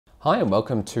Hi and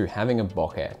welcome to Having a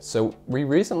Bokeh. So we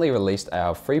recently released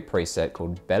our free preset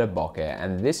called Better Bokeh,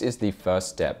 and this is the first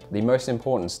step, the most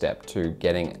important step to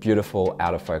getting beautiful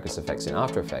out of focus effects in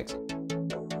After Effects.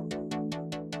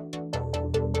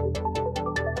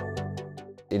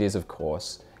 It is, of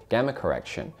course, gamma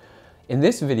correction. In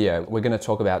this video, we're going to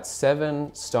talk about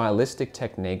 7 stylistic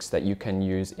techniques that you can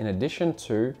use in addition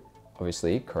to,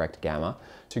 obviously, correct gamma,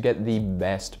 to get the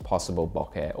best possible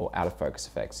bokeh or out of focus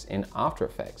effects in After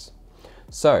Effects.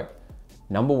 So,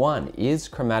 number 1 is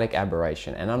chromatic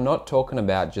aberration, and I'm not talking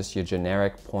about just your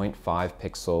generic 0.5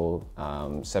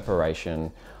 pixel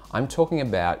separation. I'm talking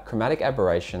about chromatic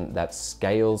aberration that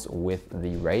scales with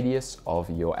the radius of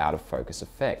your out of focus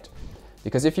effect.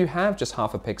 Because if you have just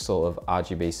half a pixel of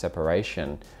RGB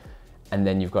separation, and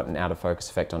then you've got an out of focus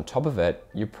effect on top of it,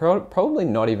 you're probably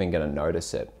not even going to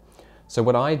notice it. So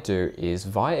what I do is,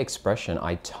 via expression,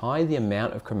 I tie the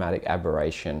amount of chromatic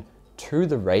aberration to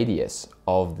the radius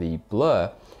of the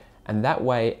blur, and that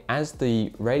way, as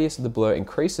the radius of the blur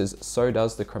increases, so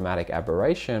does the chromatic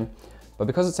aberration, but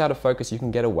because it's out of focus, you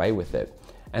can get away with it.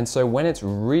 And so when it's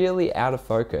really out of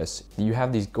focus, you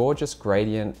have these gorgeous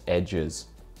gradient edges,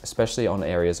 especially on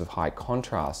areas of high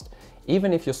contrast,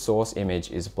 even if your source image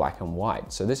is black and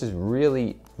white. So this is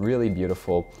really, really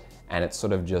beautiful, and it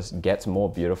sort of just gets more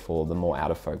beautiful the more out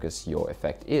of focus your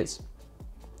effect is.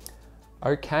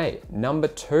 Okay, number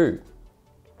 2.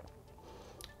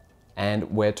 And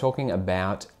we're talking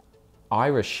about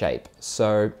iris shape.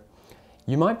 So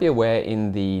you might be aware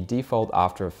in the default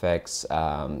After Effects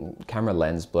camera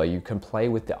lens blur, you can play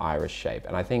with the iris shape.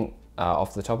 And I think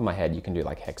off the top of my head, you can do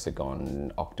like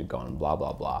hexagon, octagon, blah,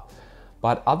 blah, blah.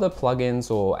 But other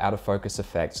plugins or out of focus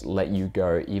effects let you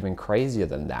go even crazier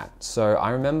than that. So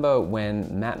I remember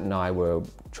when Matt and I were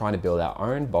trying to build our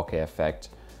own bokeh effect,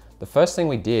 the first thing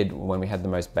we did when we had the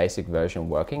most basic version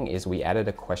working is we added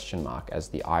a question mark as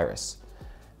the iris.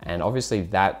 And obviously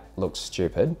that looks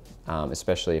stupid,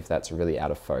 especially if that's really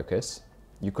out of focus.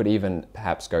 You could even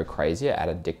perhaps go crazier, add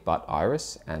a dick butt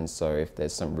iris. And so if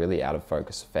there's some really out of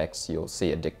focus effects, you'll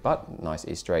see a dick butt, nice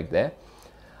Easter egg there.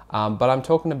 But I'm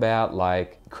talking about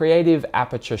like creative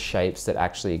aperture shapes that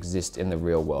actually exist in the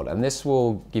real world. And this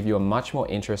will give you a much more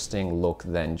interesting look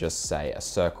than just say a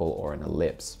circle or an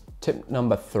ellipse. Tip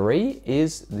number 3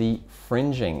 is the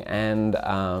fringing, and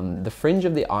the fringe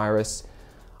of the iris,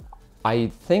 I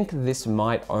think this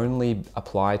might only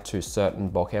apply to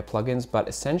certain bokeh plugins, but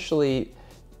essentially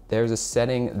there's a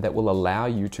setting that will allow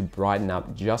you to brighten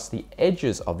up just the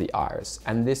edges of the iris,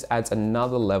 and this adds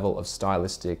another level of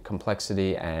stylistic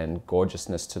complexity and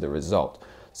gorgeousness to the result.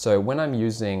 So when I'm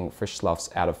using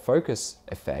Frischluft's out of focus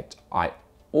effect, I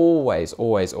always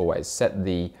set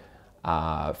the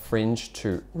fringe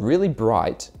to really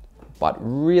bright, but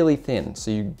really thin,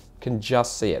 so you can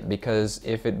just see it, because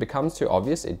if it becomes too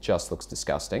obvious, it just looks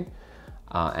disgusting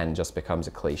and just becomes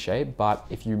a cliche. But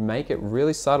if you make it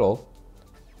really subtle,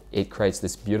 it creates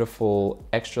this beautiful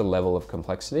extra level of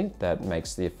complexity that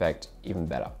makes the effect even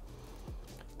better.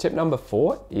 Tip number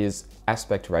 4 is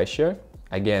aspect ratio.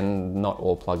 Again, not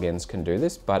all plugins can do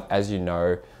this, but as you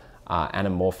know,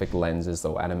 anamorphic lenses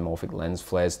or anamorphic lens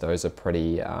flares, those are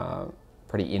pretty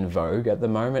in vogue at the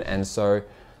moment. And so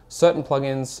certain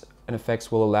plugins and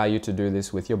effects will allow you to do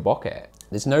this with your bokeh.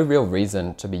 There's no real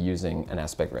reason to be using an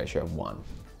aspect ratio of 1.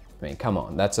 I mean, come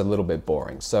on, that's a little bit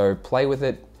boring. So play with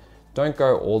it. Don't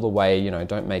go all the way, you know,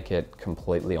 don't make it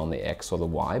completely on the X or the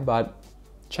Y, but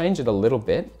change it a little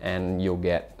bit and you'll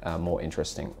get a more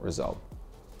interesting result.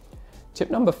 Tip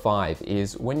number 5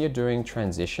 is when you're doing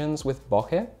transitions with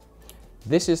bokeh,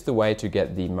 this is the way to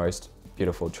get the most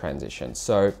beautiful transition.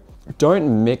 So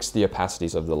don't mix the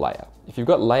opacities of the layer. If you've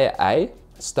got layer A,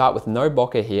 start with no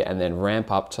bokeh here and then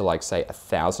ramp up to like say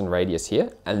 1000 radius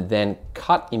here, and then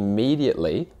cut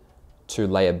immediately to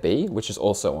layer B, which is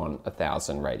also on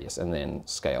 1000 radius, and then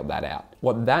scale that out.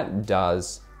 What that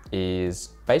does is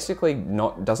basically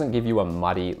doesn't give you a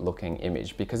muddy looking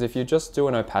image, because if you just do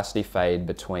an opacity fade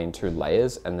between 2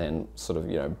 layers and then sort of,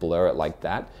 you know, blur it like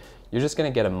that, you're just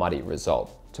gonna get a muddy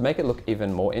result. To make it look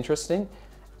even more interesting,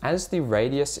 as the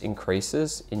radius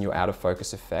increases in your out of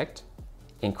focus effect,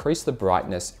 increase the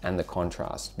brightness and the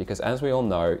contrast, because as we all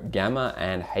know, gamma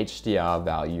and HDR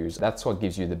values, that's what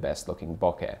gives you the best looking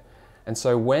bokeh. And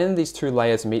so when these 2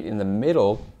 layers meet in the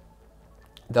middle,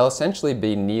 they'll essentially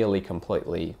be nearly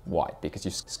completely white, because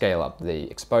you scale up the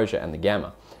exposure and the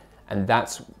gamma. And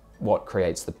that's what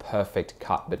creates the perfect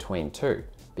cut between 2,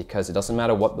 because it doesn't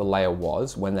matter what the layer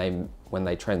was, when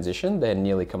they transition, they're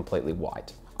nearly completely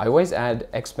white. I always add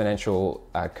exponential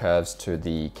curves to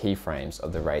the keyframes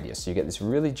of the radius. So you get this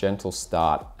really gentle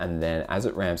start, and then as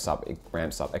it ramps up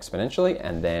exponentially,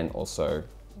 and then also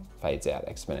fades out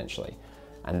exponentially.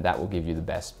 And that will give you the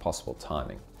best possible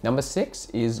timing. Number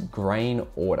 6 is grain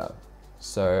order.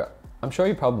 So I'm sure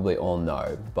you probably all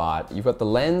know, but you've got the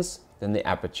lens, then the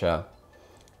aperture,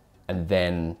 and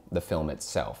then the film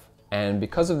itself. And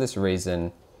because of this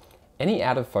reason, any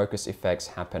out of focus effects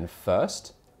happen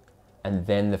first, and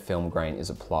then the film grain is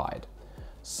applied.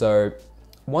 So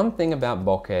one thing about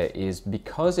bokeh is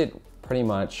because it pretty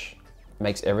much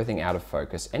makes everything out of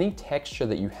focus, any texture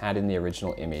that you had in the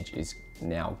original image is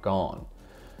now gone.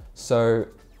 So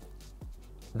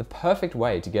the perfect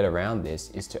way to get around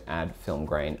this is to add film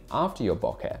grain after your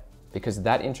bokeh, because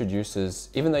that introduces,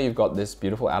 even though you've got this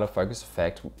beautiful out of focus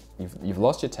effect, you've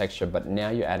lost your texture, but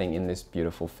now you're adding in this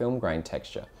beautiful film grain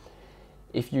texture.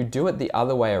 If you do it the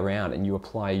other way around and you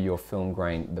apply your film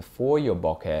grain before your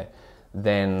bokeh,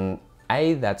 then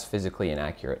A, that's physically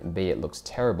inaccurate, and B, it looks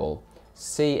terrible.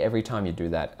 C, every time you do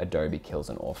that, Adobe kills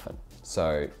an orphan.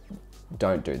 So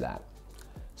don't do that.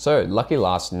 So lucky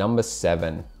last, number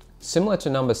 7. Similar to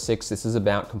number 6, this is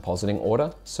about compositing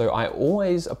order. So I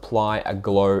always apply a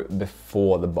glow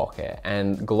before the bokeh,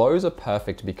 and glows are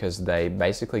perfect because they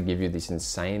basically give you these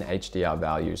insane HDR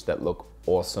values that look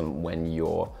awesome when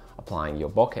you're applying your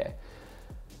bokeh.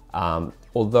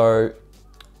 Although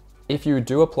if you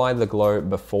do apply the glow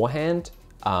beforehand,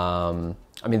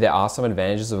 I mean, there are some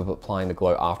advantages of applying the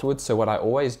glow afterwards. So what I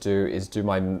always do is do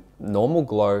my normal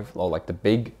glow, or like the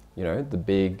big, you know,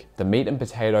 the meat and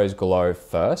potatoes glow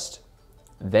first,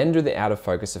 then do the out of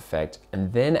focus effect,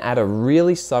 and then add a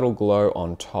really subtle glow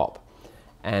on top.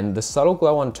 And the subtle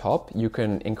glow on top, you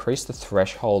can increase the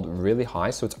threshold really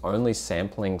high, so it's only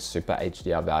sampling super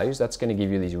HDR values. That's gonna give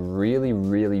you these really,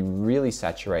 really, really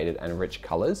saturated and rich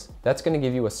colors. That's gonna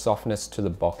give you a softness to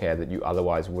the bokeh that you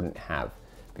otherwise wouldn't have.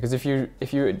 Because if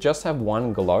you just have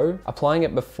one glow, applying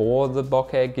it before the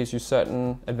bokeh gives you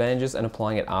certain advantages, and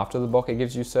applying it after the bokeh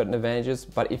gives you certain advantages.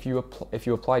 But if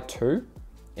you apply two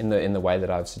in the way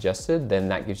that I've suggested, then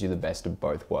that gives you the best of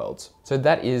both worlds. So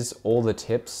that is all the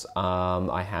tips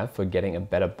I have for getting a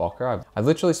better bokeh. I've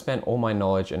literally spent all my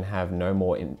knowledge and have no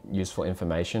more useful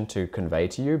information to convey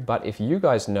to you. But if you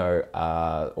guys know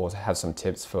or have some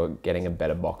tips for getting a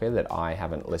better bokeh that I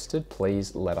haven't listed,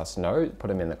 please let us know. Put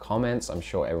them in the comments. I'm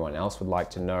sure everyone else would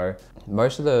like to know.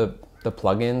 Most of the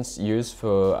plugins used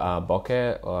for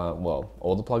bokeh, well,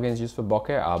 all the plugins used for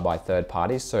bokeh are by third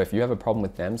parties. So if you have a problem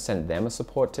with them, send them a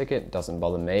support ticket. Doesn't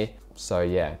bother me. So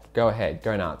yeah, go ahead,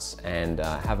 go nuts, and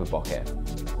have a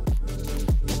bokeh.